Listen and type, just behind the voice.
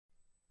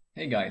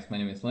Hey guys, my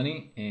name is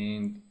Leny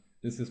and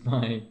this is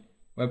my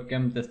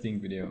webcam testing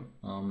video.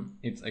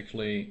 It's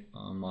actually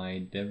on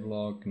my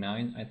devlog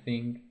 9, I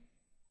think.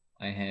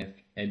 I have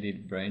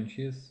edit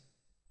branches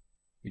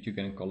which you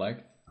can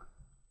collect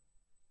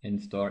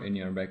and store in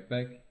your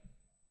backpack.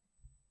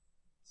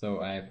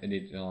 So I have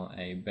edited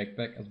a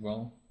backpack as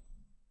well.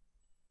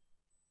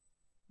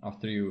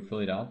 After you fill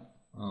it up,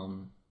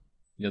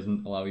 it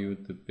doesn't allow you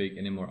to pick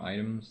any more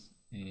items,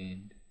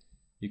 and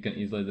you can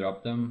easily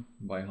drop them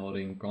by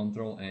holding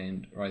Ctrl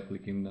and right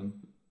clicking them.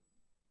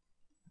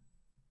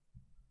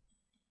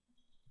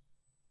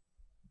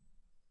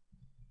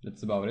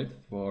 That's about it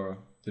for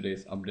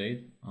today's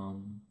update.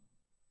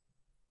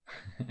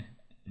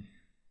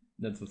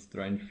 That's a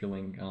strange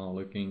feeling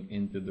looking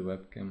into the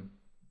webcam.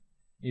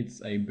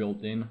 It's a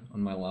built-in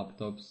on my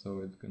laptop, so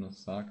it's gonna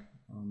suck,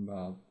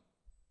 but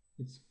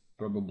it's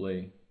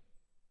probably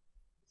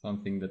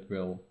something that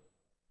will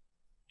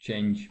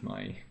change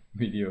my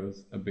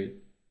videos a bit.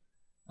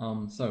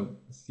 So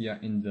see ya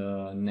in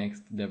the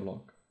next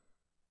devlog.